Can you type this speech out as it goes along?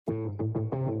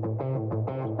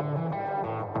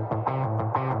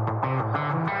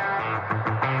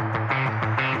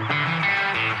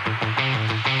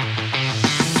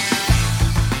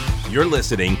You're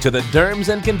listening to the Derms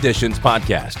and Conditions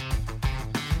Podcast.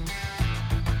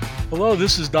 Hello,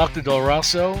 this is Dr. Del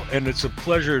Rosso, and it's a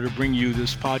pleasure to bring you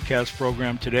this podcast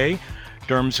program today,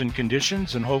 Derms and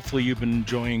Conditions, and hopefully you've been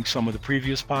enjoying some of the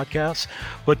previous podcasts.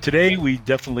 But today we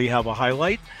definitely have a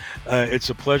highlight. It's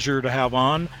a pleasure to have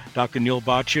on Dr. Neil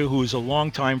Bhatia, who is a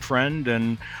longtime friend,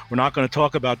 and we're not going to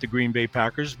talk about the Green Bay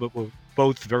Packers, but we're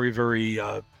both very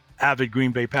avid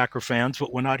Green Bay Packer fans,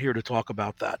 but we're not here to talk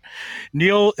about that.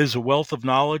 Neil is a wealth of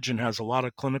knowledge and has a lot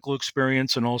of clinical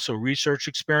experience and also research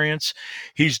experience.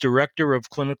 He's director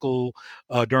of clinical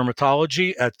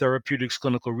dermatology at Therapeutics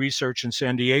Clinical Research in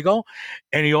San Diego,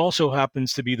 and he also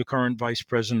happens to be the current vice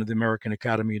president of the American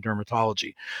Academy of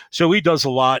Dermatology. So he does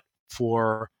a lot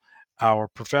for our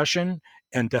profession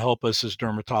and to help us as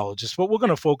dermatologists. But we're going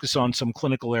to focus on some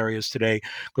clinical areas today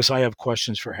because I have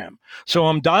questions for him. So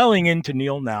I'm dialing into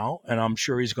Neil now, and I'm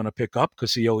sure he's going to pick up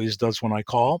because he always does when I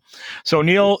call. So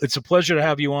Neil, it's a pleasure to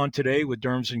have you on today with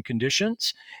Derms and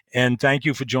Conditions, and thank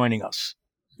you for joining us.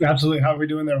 Absolutely. How are we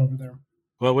doing there over there?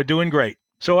 Well, we're doing great.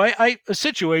 So a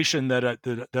situation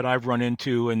that I've run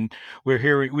into, and we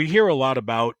hear a lot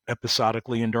about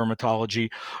episodically in dermatology,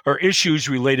 are issues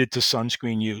related to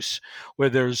sunscreen use, where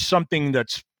there's something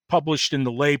that's published in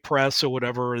the lay press or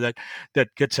whatever that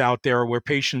gets out there, where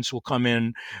patients will come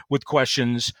in with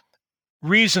questions,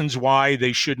 reasons why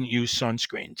they shouldn't use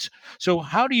sunscreens. So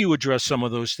how do you address some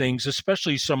of those things,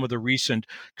 especially some of the recent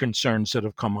concerns that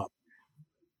have come up?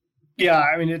 Yeah,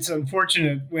 I mean, it's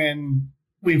unfortunate when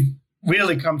we've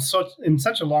really come in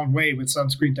such a long way with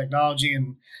sunscreen technology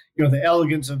and, the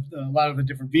elegance of a lot of the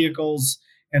different vehicles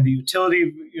and the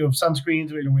utility of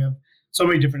sunscreens. We have so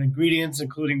many different ingredients,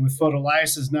 including with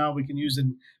photolysis now we can use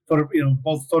in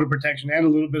both photo protection and a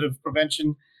little bit of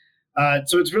prevention.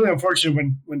 So it's really unfortunate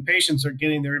when patients are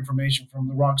getting their information from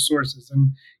the wrong sources.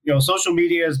 And, social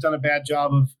media has done a bad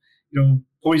job of,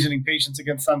 poisoning patients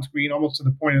against sunscreen, almost to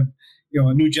the point of,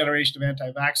 a new generation of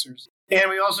anti-vaxxers. And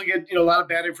we also get, a lot of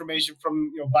bad information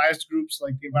from, biased groups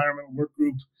like the Environmental Work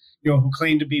Group, who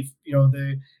claim to be,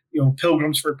 the,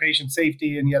 pilgrims for patient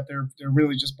safety, and yet they're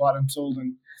really just bought and sold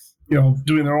and,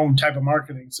 doing their own type of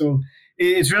marketing. So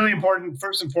it's really important,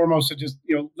 first and foremost, to just,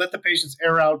 let the patients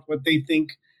air out what they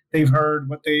think they've heard,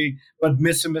 what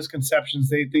myths and misconceptions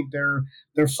they think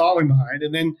they're falling behind,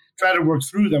 and then try to work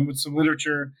through them with some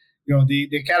literature. The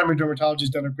Academy of Dermatology has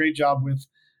done a great job with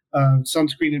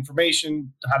sunscreen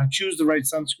information, how to choose the right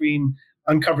sunscreen,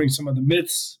 uncovering some of the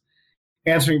myths,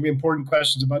 answering important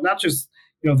questions about not just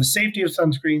the safety of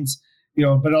sunscreens,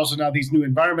 but also now these new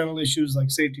environmental issues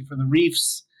like safety for the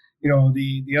reefs,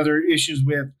 the other issues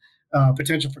with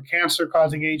potential for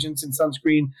cancer-causing agents in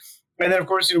sunscreen. And then, of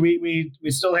course, we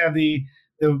still have the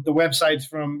websites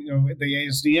from the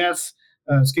ASDS,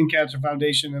 Skin Cancer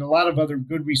Foundation, and a lot of other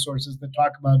good resources that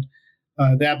talk about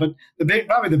that. But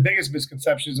probably the biggest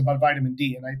misconception is about vitamin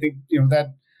D, and I think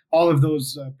that all of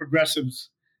those progressives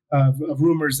of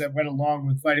rumors that went along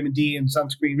with vitamin D and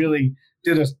sunscreen really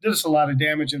did us a lot of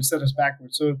damage and set us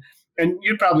backwards. So, and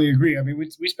you'd probably agree. I mean,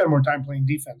 we spend more time playing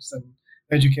defense than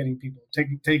educating people,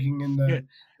 taking in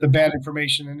the bad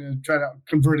information and try to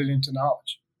convert it into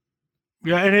knowledge.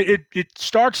 Yeah, and it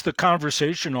starts the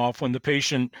conversation off when the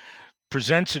patient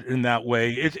presents it in that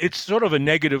way. It's sort of a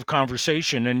negative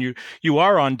conversation, and you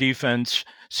are on defense,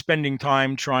 spending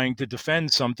time trying to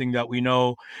defend something that we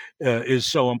know is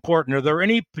so important. Are there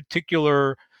any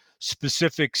particular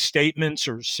specific statements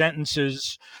or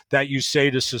sentences that you say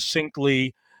to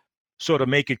succinctly sort of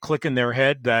make it click in their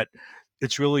head that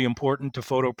it's really important to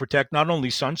photo protect not only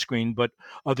sunscreen, but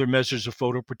other measures of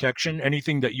photo protection?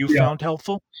 Anything that you found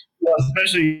helpful? Well,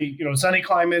 especially, sunny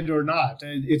climate or not,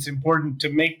 it's important to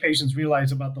make patients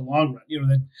realize about the long run,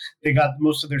 that they got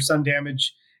most of their sun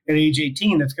damage at age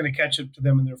 18 that's going to catch up to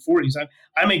them in their 40s.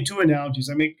 I make two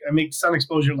analogies. I make sun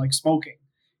exposure like smoking.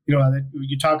 That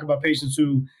you talk about patients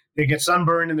who they get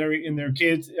sunburn in their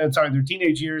their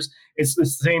teenage years. It's the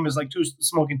same as like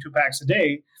smoking 2 packs a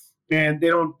day. And they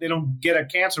don't get a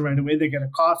cancer right away. They get a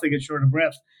cough, they get short of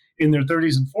breath in their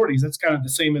 30s and 40s. That's kind of the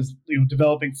same as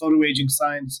developing photoaging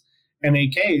signs and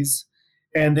AKs.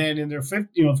 And then in their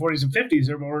 40s and 50s,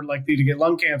 they're more likely to get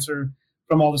lung cancer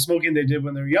from all the smoking they did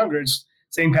when they were younger. It's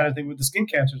same kind of thing with the skin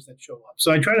cancers that show up.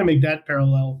 So I try to make that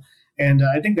parallel, and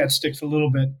I think that sticks a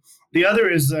little bit. The other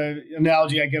is an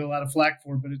analogy I get a lot of flack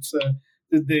for, but it's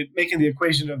making the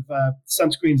equation of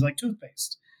sunscreens like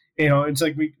toothpaste. It's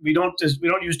like we don't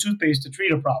use toothpaste to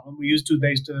treat a problem. We use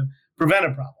toothpaste to prevent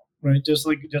a problem, right? Just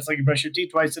like you brush your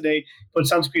teeth twice a day, put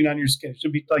sunscreen on your skin. It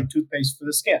should be like toothpaste for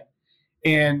the skin.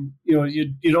 And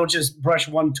you don't just brush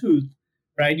one tooth,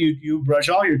 right? You brush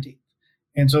all your teeth.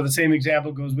 And so the same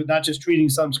example goes with not just treating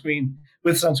sunscreen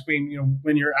with sunscreen,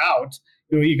 when you're out,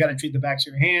 you got to treat the backs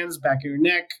of your hands, back of your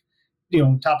neck,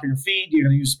 top of your feet. You're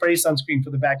going to use spray sunscreen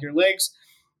for the back of your legs.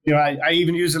 I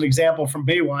even use an example from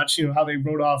Baywatch, how they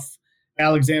wrote off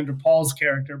Alexandra Paul's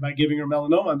character by giving her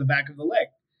melanoma on the back of the leg.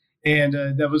 And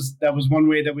that was one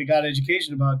way that we got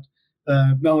education about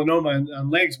melanoma on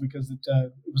legs, because it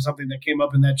was something that came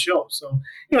up in that show. So,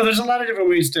 there's a lot of different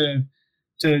ways to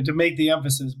make the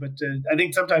emphasis, but I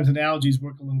think sometimes analogies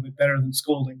work a little bit better than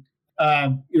scolding.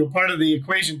 Part of the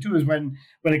equation too is when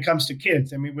it comes to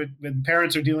kids. I mean, when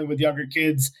parents are dealing with younger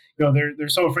kids, they're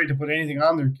so afraid to put anything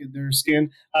on their skin.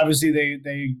 Obviously,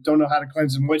 they don't know how to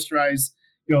cleanse and moisturize,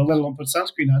 let alone put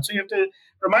sunscreen on. So you have to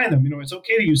remind them, it's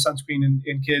okay to use sunscreen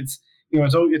in kids.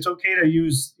 It's okay to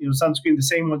use sunscreen, the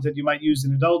same ones that you might use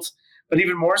in adults. But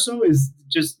even more so is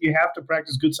just you have to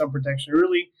practice good sun protection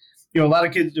early. A lot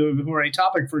of kids who are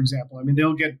atopic, for example, I mean,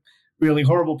 they'll get really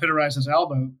horrible pityriasis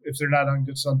alba if they're not on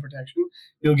good sun protection.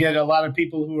 You'll get a lot of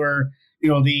people who are,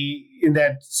 in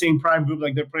that same prime group,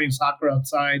 like they're playing soccer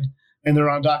outside and they're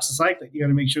on doxycycline. You got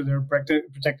to make sure they're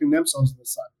protecting themselves in the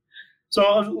sun. So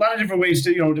a lot of different ways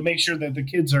to make sure that the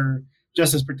kids are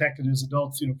just as protected as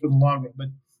adults, for the long run.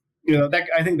 But that,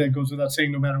 I think that goes without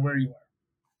saying, no matter where you are.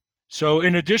 So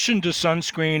in addition to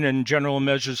sunscreen and general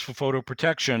measures for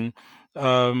photoprotection,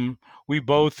 we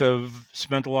both have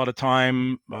spent a lot of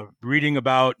time reading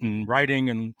about and writing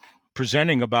and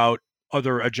presenting about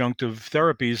other adjunctive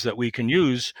therapies that we can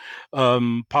use.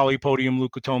 Polypodium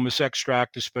leucotomus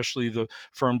extract, especially the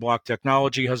Fernblock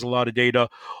technology, has a lot of data.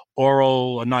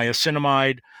 Oral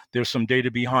niacinamide, there's some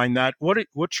data behind that.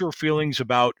 What's your feelings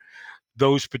about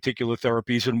those particular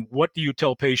therapies, and what do you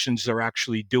tell patients they're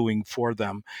actually doing for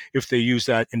them if they use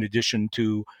that in addition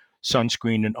to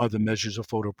sunscreen and other measures of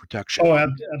photoprotection? Oh,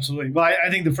 absolutely. Well, I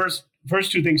think the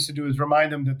first two things to do is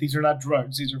remind them that these are not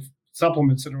drugs. These are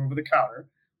supplements that are over the counter,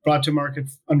 brought to market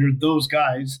under those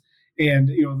guides and,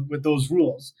 with those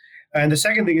rules. And the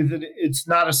second thing is that it's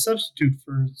not a substitute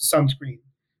for sunscreen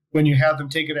when you have them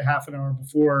take it a half an hour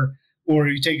before, or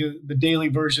you take the daily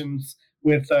versions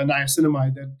with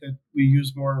niacinamide that we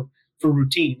use more for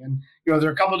routine. And, there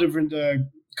are a couple of different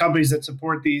companies that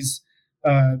support these,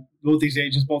 both these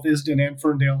agents, both Isden and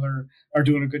Ferndale are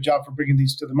doing a good job for bringing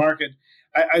these to the market.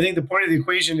 I think the point of the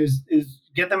equation is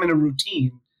get them in a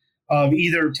routine of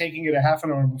either taking it a half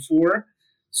an hour before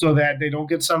so that they don't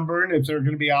get sunburned if they're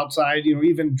going to be outside,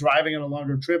 even driving on a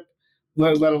longer trip,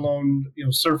 let alone,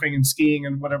 surfing and skiing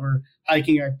and whatever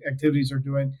hiking activities they're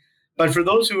doing. But for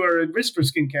those who are at risk for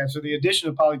skin cancer, the addition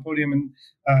of polypodium and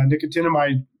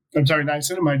niacinamide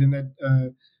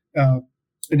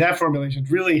in that formulation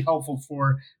is really helpful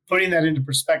for putting that into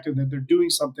perspective, that they're doing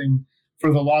something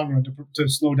for the long run to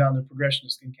slow down the progression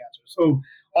of skin cancer. So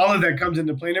all of that comes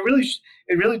into play, and it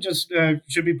really just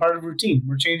should be part of routine.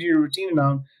 We're changing your routine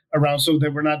around so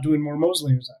that we're not doing more Mohs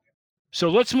layers on it. So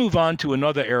let's move on to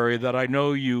another area that I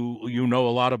know you know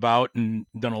a lot about and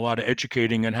done a lot of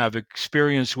educating and have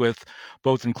experience with,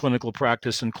 both in clinical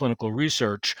practice and clinical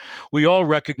research. We all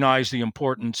recognize the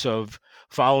importance of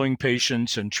following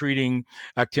patients and treating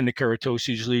actinic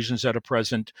keratoses lesions that are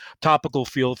present. Topical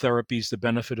field therapy is the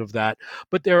benefit of that.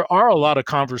 But there are a lot of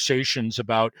conversations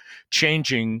about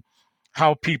changing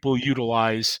how people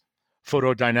utilize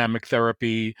photodynamic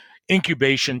therapy,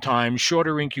 incubation times,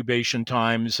 shorter incubation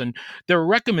times, and their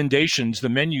recommendations, the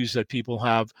menus that people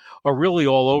have, are really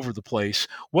all over the place.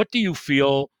 What do you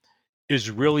feel is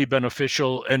really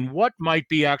beneficial, and what might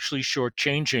be actually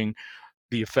shortchanging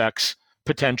the effects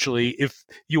potentially if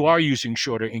you are using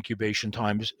shorter incubation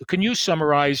times? Can you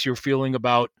summarize your feeling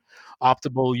about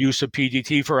optimal use of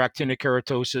PDT for actinic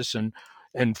keratosis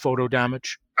and photo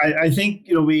damage? I think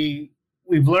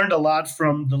we've learned a lot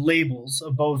from the labels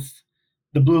of both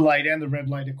the blue light and the red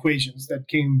light equations that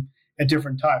came at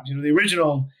different times. The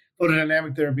original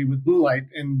photodynamic therapy with blue light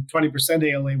and 20%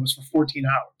 ALA was for 14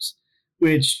 hours,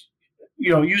 which,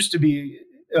 used to be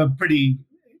a pretty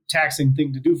taxing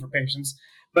thing to do for patients.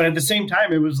 But at the same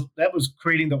time, that was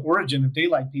creating the origin of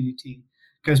daylight PDT,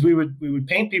 because we would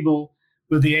paint people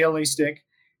with the ALA stick,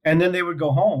 and then they would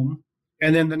go home,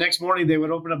 and then the next morning they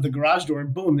would open up the garage door,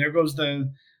 and boom, there goes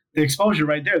the exposure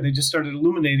right there. They just started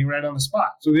illuminating right on the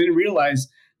spot. So they didn't realize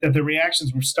that the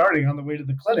reactions were starting on the way to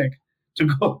the clinic to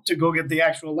go get the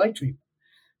actual light treatment.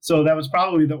 So that was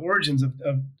probably the origins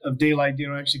of daylight,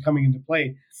 actually coming into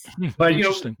play. But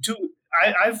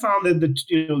I've found that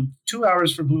the 2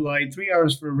 hours for blue light, 3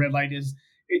 hours for red light is,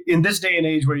 in this day and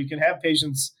age where you can have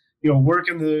patients, work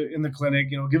in the clinic,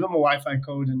 give them a Wi-Fi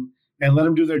code and let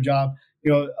them do their job.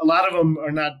 A lot of them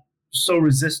are not so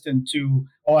resistant to,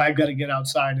 I've got to get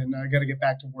outside and I got to get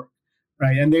back to work,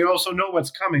 right? And they also know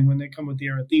what's coming when they come with the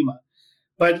erythema.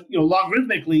 But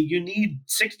logarithmically, you need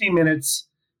 60 minutes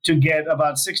to get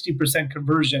about 60%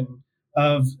 conversion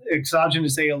of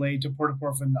exogenous ALA to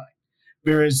portoporphyrin 9.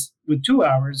 Whereas with 2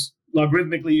 hours,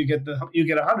 logarithmically, you get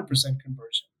 100%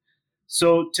 conversion.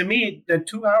 So to me, that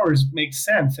 2 hours makes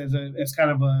sense as kind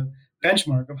of a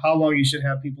benchmark of how long you should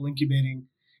have people incubating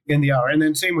in the hour. And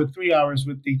then same with 3 hours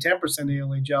with the 10%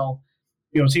 ALA gel,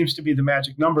 seems to be the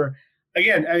magic number.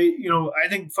 Again, I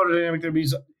think photodynamic therapy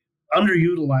is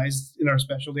underutilized in our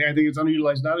specialty. I think it's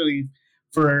underutilized not only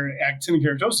for actinic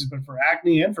keratosis, but for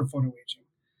acne and for photoaging.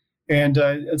 And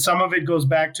some of it goes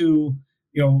back to,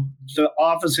 the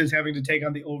offices having to take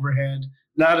on the overhead,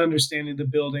 not understanding the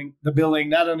billing,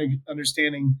 not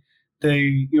understanding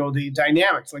the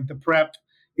dynamics, like the prep,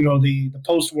 the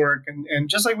post work, and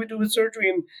just like we do with surgery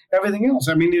and everything else.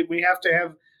 I mean, we have to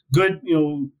have good,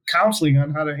 counseling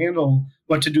on how to handle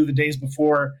what to do the days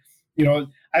before.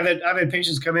 I've had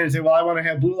patients come in and say, "Well, I want to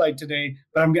have blue light today,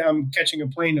 but I'm catching a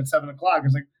plane at 7:00."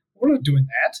 It's like, we're not doing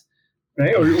that,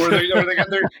 right? Or they got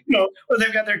their or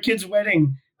they've got their kid's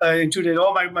wedding in 2 days.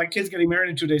 Oh, my kid's getting married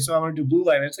in 2 days, so I'm going to do blue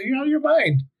light. I say, you're out of your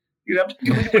mind. What do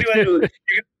you want to do? You're going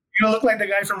to look like the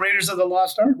guy from Raiders of the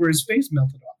Lost Ark, where his face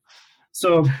melted off.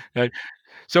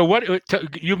 So what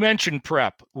you mentioned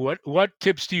prep? What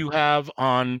tips do you have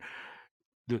on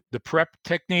the prep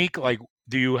technique? Like,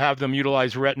 do you have them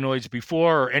utilize retinoids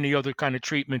before, or any other kind of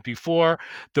treatment before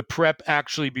the prep,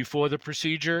 actually before the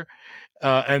procedure,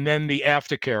 and then the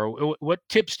aftercare? What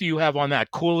tips do you have on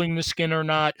that? Cooling the skin or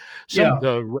not?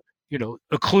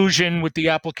 Occlusion with the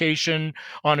application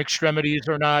on extremities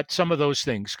or not? Some of those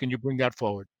things. Can you bring that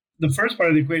forward? The first part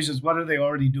of the equation is, what are they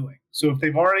already doing? So if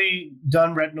they've already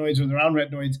done retinoids or they're on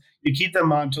retinoids, you keep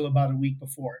them on until about a week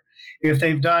before. If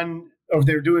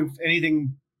they're doing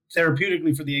anything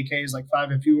therapeutically for the AKs, like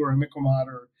 5-FU or imiquimod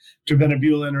or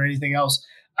terbinafulin or anything else,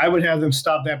 I would have them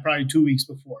stop that probably 2 weeks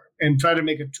before and try to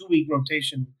make a 2-week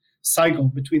rotation cycle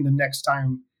between the next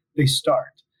time they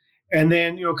start. And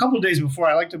then, a couple of days before,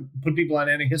 I like to put people on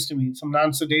antihistamines, some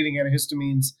non-sedating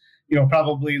antihistamines,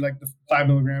 probably like the 5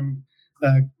 milligram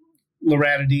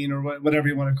loratadine or whatever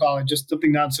you want to call it, just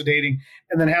something non-sedating,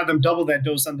 and then have them double that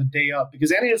dose on the day up,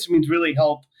 because antihistamines really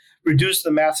help reduce the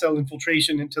mast cell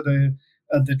infiltration into the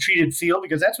treated field,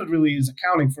 because that's what really is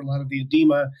accounting for a lot of the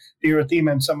edema, the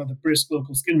erythema, and some of the brisk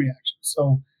local skin reactions.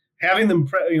 So having them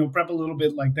prep a little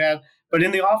bit like that. But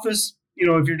in the office,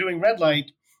 if you're doing red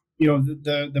light,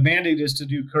 the mandate is to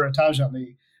do curettage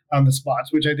on the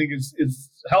spots, which I think is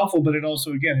helpful, but it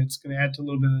also, again, it's going to add to a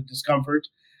little bit of discomfort.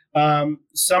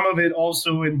 Some of it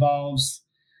also involves,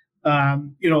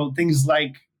 things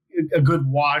like a good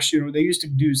wash. They used to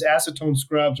use acetone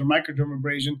scrubs or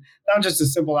microdermabrasion, not just a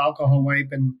simple alcohol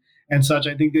wipe and such.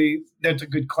 I think that's a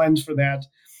good cleanse for that.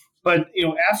 But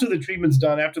after the treatment's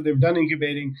done, after they've done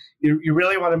incubating, you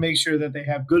really want to make sure that they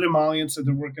have good emollients that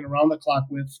they're working around the clock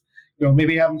with.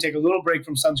 Maybe have them take a little break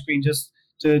from sunscreen just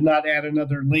to not add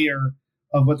another layer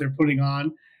of what they're putting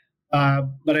on.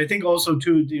 But I think also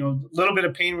too, a little bit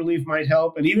of pain relief might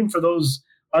help. And even for those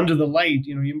under the light,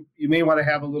 you may want to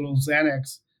have a little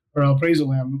Xanax or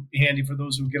alprazolam handy for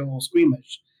those who get a little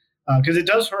squeamish, because it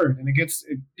does hurt, and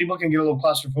people can get a little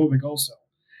claustrophobic also.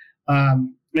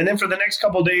 And then for the next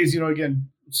couple of days, again,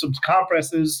 some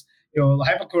compresses,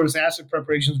 hypochlorous acid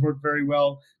preparations work very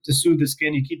well to soothe the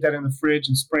skin. You keep that in the fridge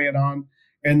and spray it on.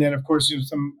 And then, of course,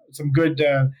 some good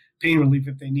pain relief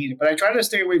if they need it. But I try to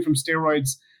stay away from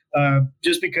steroids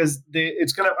just because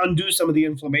it's going to undo some of the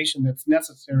inflammation that's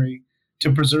necessary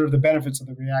to preserve the benefits of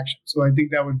the reaction. So I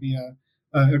think that would be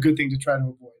a good thing to try to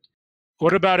avoid.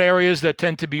 What about areas that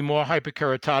tend to be more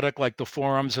hyperkeratotic, like the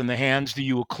forearms and the hands? Do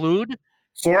you occlude?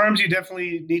 Forearms, you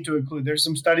definitely need to include. There's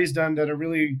some studies done that are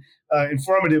really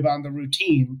informative on the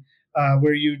routine,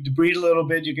 where you debride a little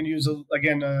bit. You can use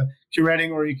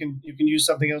curetting, or you can use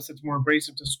something else that's more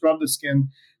abrasive to scrub the skin.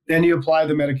 Then you apply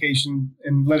the medication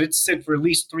and let it sit for at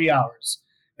least 3 hours.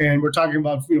 And we're talking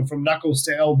about from knuckles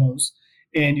to elbows.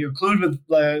 And you occlude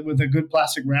with a good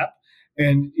plastic wrap,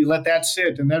 and you let that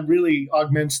sit, and that really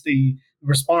augments the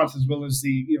response as well as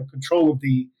the control of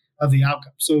the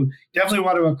outcome. So definitely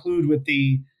want to include with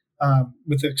the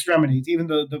extremities, even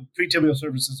the pretibial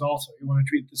surfaces also. You want to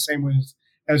treat the same way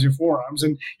as your forearms.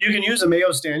 And you can use a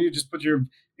Mayo stand. You just put your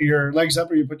legs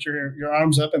up, or you put your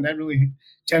arms up, and that really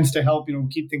tends to help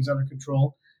keep things under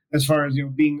control as far as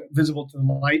being visible to the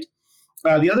light.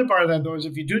 The other part of that, though, is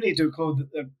if you do need to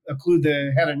occlude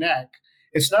the head and neck,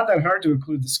 it's not that hard to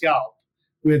occlude the scalp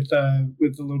with a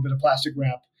little bit of plastic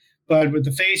wrap. But with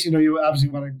the face, you obviously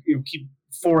want to keep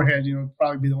forehead.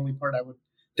 Probably be the only part I would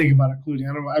think about including.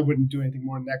 I wouldn't do anything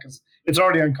more than that because it's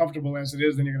already uncomfortable as it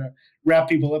is. Then you're going to wrap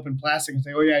people up in plastic and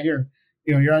say, "Oh yeah, here,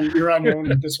 you're on your own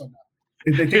with this one now."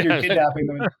 They think you're kidnapping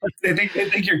them. They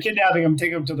think you're kidnapping them,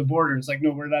 taking them to the border. It's like,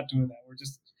 no, we're not doing that. We're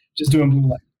just doing blue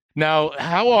light. Now,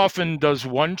 how often does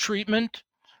one treatment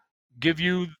give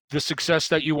you the success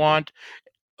that you want,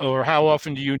 or how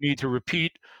often do you need to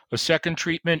repeat a second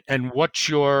treatment, and what's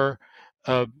your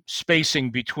spacing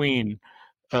between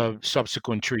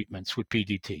subsequent treatments with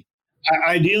PDT?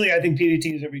 Ideally, I think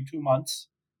PDT is every 2 months.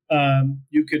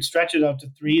 You could stretch it out to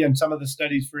 3, and some of the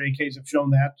studies for AKs have shown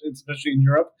that, especially in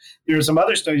Europe. There are some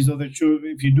other studies, though, that show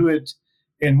if you do it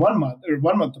in 1 month or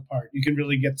 1 month apart, you can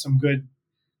really get some good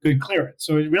clearance.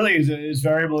 So it really is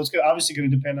variable. It's obviously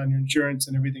going to depend on your insurance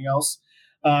and everything else.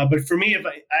 But for me, if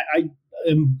I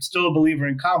am still a believer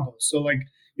in combos. So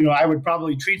I would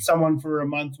probably treat someone for a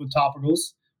month with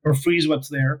topicals or freeze what's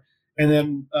there, and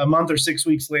then a month or 6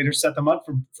 weeks later, set them up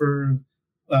for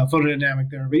photodynamic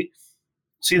therapy.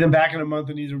 See them back in a month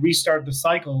and either restart the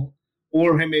cycle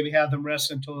or maybe have them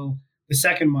rest until the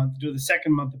second month, do the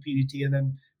second month of PDT, and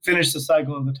then finish the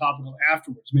cycle of the topical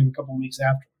afterwards, maybe a couple of weeks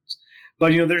afterwards.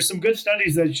 But there's some good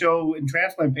studies that show in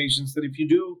transplant patients that if you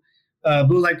do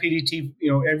blue light PDT,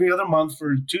 every other month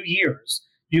for 2 years,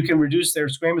 you can reduce their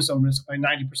squamous cell risk by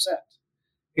 90%.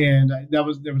 And there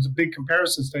was a big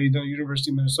comparison study done at the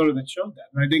University of Minnesota that showed that.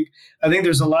 And I think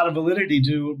there's a lot of validity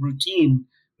to routine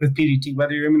with PDT,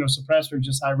 whether you're immunosuppressed or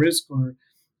just high risk, or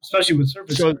especially with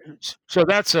surface. So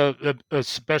that's a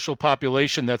special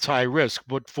population that's high risk.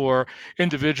 But for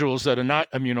individuals that are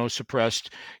not immunosuppressed,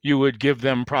 you would give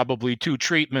them probably 2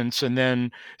 treatments and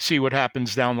then see what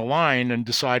happens down the line and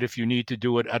decide if you need to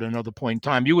do it at another point in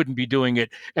time. You wouldn't be doing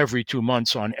it every 2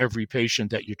 months on every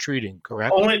patient that you're treating,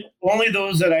 correct? Only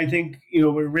those that I think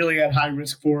we're really at high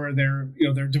risk for.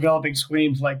 They're developing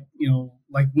squames like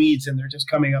weeds, and they're just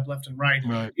coming up left and right.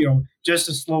 Just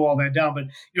to slow all that down. But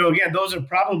again, those are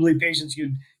probably patients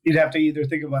you'd have to either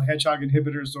think about hedgehog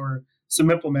inhibitors or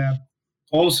cemiplimab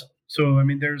also. So I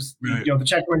mean, there's the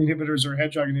checkpoint inhibitors or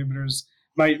hedgehog inhibitors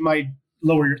might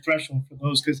lower your threshold for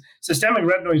those, because systemic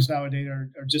retinoids nowadays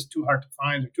are just too hard to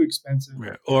find. They're too expensive.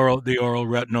 The oral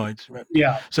retinoids. Right.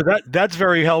 Yeah. So that's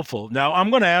very helpful. Now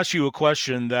I'm going to ask you a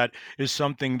question that is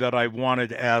something that I wanted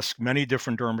to ask many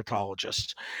different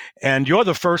dermatologists. And you're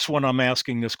the first one I'm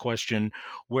asking this question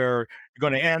where you're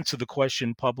going to answer the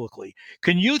question publicly.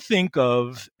 Can you think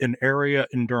of an area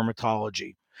in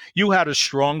dermatology you had a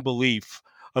strong belief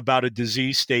about a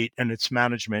disease state and its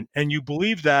management, and you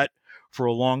believed that for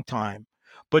a long time,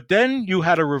 but then you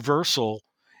had a reversal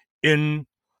in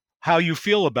how you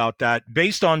feel about that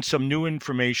based on some new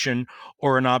information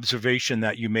or an observation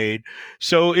that you made?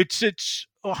 So it's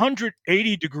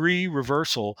 180-degree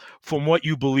reversal from what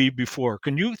you believed before.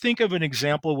 Can you think of an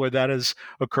example where that has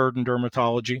occurred in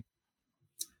dermatology?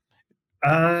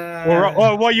 Or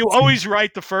well, you always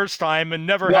right the first time and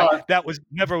never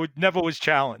was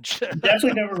challenged.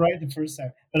 Definitely never right the first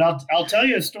time. But I'll tell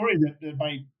you a story that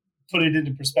might put it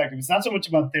into perspective. It's not so much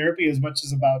about therapy as much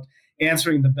as about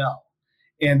answering the bell.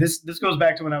 And this goes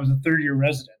back to when I was a third-year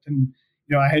resident, and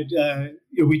I had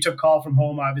we took call from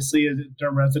home, obviously, as a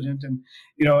derm resident, and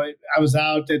I was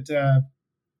out at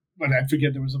I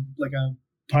forget, there was a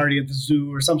party at the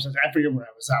zoo or something. I forget where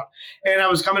I was out, and I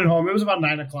was coming home. It was about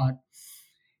 9:00,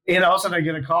 and all of a sudden I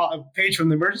get a page from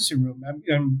the emergency room.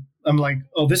 I'm like,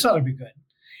 oh, this ought to be good.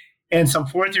 And some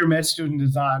fourth-year med student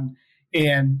is on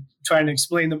and trying to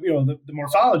explain the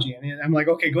morphology, and I'm like,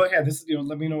 okay, go ahead. This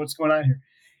let me know what's going on here.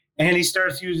 And he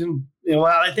starts using, well,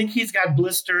 I think he's got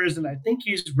blisters and I think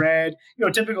he's red,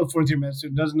 typical fourth-year med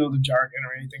student, doesn't know the jargon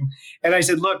or anything. And I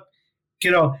said, look,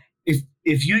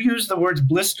 if you use the words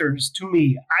blisters to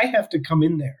me, I have to come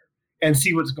in there and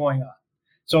see what's going on.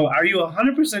 So are you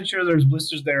 100% sure there's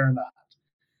blisters there or not?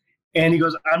 And he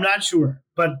goes, I'm not sure,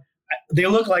 but they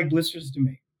look like blisters to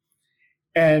me.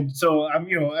 And so I'm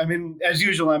as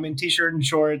usual, I'm in t-shirt and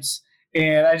shorts.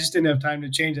 And I just didn't have time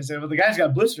to change. I said, well, the guy's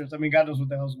got blisters. I mean, God knows what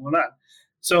the hell's going on.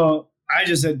 So I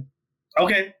just said,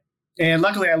 okay. And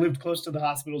luckily I lived close to the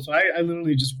hospital. So I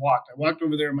literally just walked. I walked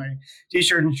over there in my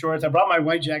t-shirt and shorts. I brought my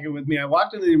white jacket with me. I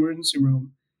walked into the emergency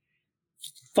room,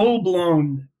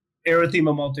 full-blown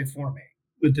erythema multiforme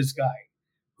with this guy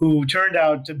who turned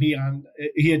out to be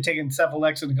he had taken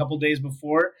cephalexin a couple of days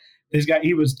before. This guy,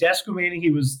 he was desquamating.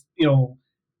 He was,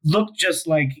 looked just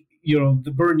like,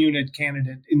 the burn unit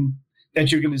candidate that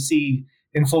you're going to see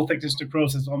in full thickness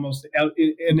necrosis almost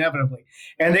inevitably.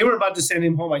 And they were about to send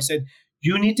him home. I said,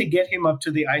 you need to get him up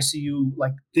to the ICU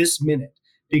like this minute,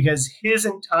 because his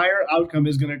entire outcome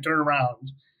is going to turn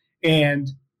around. And,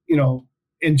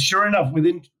 and sure enough,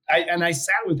 I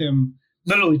sat with him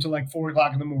literally till like 4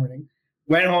 o'clock in the morning.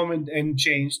 Went home and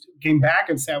changed. Came back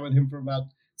and sat with him for about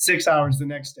 6 hours the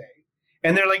next day.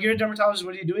 And they're like, "You're a dermatologist.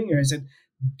 What are you doing here?" I said,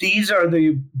 "These are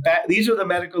the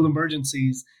medical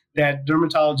emergencies that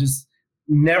dermatologists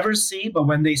never see, but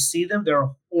when they see them, they're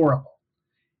horrible."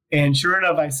 And sure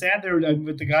enough, I sat there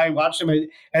with the guy, watched him,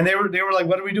 and they were like,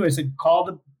 "What do we do?" I said,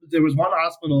 there was one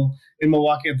hospital in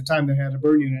Milwaukee at the time that had a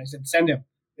burn unit. I said, "Send him."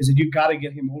 I said, "You got to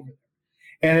get him over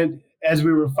there." And as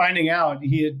we were finding out,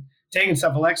 he had taken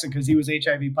cephalexin because he was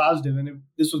HIV positive, and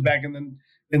this was back in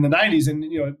the 90s, and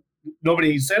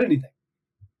nobody said anything.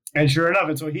 And sure enough,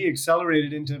 and so he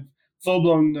accelerated into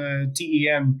full-blown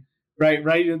TEN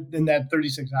right in that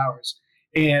 36 hours.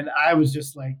 And I was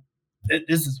just like,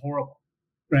 this is horrible,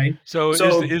 right? So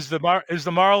is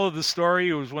the moral of the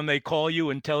story was when they call you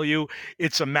and tell you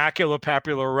it's a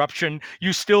maculopapular eruption,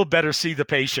 you still better see the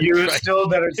patient. You still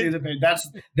better see the patient.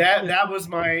 That was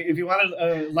my, if you wanted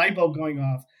a light bulb going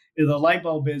off, the light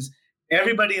bulb is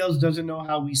everybody else doesn't know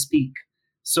how we speak.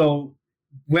 So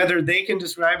whether they can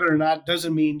describe it or not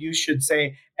doesn't mean you should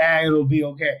say, it'll be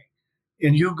okay.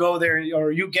 And you go there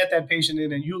or you get that patient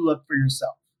in and you look for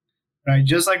yourself, right?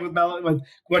 Just like with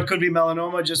what could be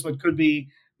melanoma, just what could be,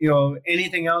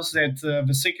 anything else that's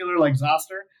vesicular like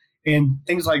zoster and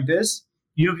things like this,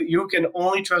 you can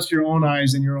only trust your own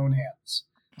eyes and your own hands.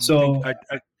 So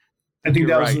I think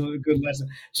that was a good lesson.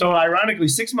 So ironically,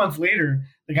 6 months later,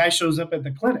 the guy shows up at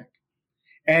the clinic.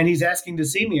 And he's asking to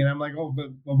see me. And I'm like, "Oh,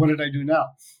 but what did I do now?"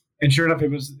 And sure enough,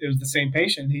 it was the same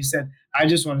patient. He said, "I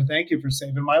just want to thank you for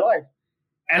saving my life."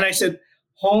 And I said,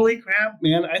 "Holy crap,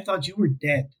 man, I thought you were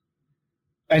dead."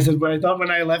 I said, "But I thought when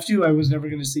I left you, I was never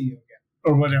going to see you again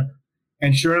or whatever."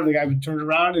 And sure enough, the guy would turn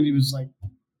around and he was like,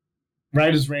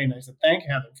 right as rain. I said, "Thank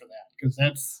heaven for that,"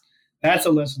 because that's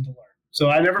a lesson to learn. So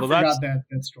I never forgot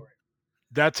that story.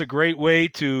 That's a great way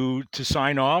to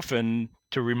sign off and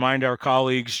to remind our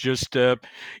colleagues just, a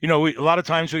lot of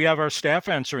times we have our staff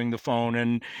answering the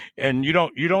phone and you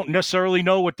don't necessarily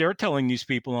know what they're telling these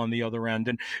people on the other end.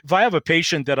 And if I have a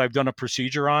patient that I've done a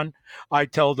procedure on, I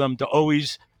tell them to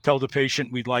always tell the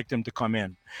patient we'd like them to come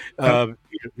in.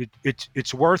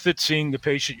 It's worth it seeing the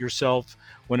patient yourself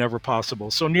whenever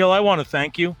possible. So Neil, I want to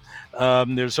thank you.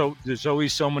 There's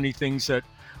always so many things that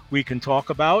we can talk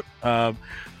about.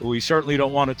 We certainly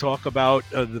don't want to talk about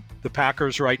the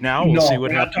Packers right now. We'll see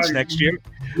what happens next year.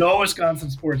 No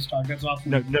Wisconsin sports talk. That's off.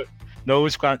 No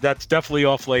Wisconsin. That's definitely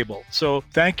off label. So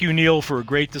thank you, Neil, for a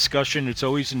great discussion. It's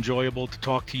always enjoyable to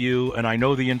talk to you, and I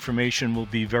know the information will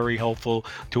be very helpful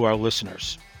to our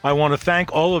listeners. I want to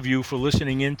thank all of you for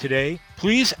listening in today.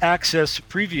 Please access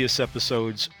previous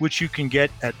episodes, which you can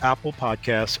get at Apple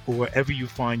Podcasts or wherever you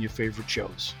find your favorite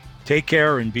shows. Take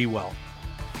care and be well.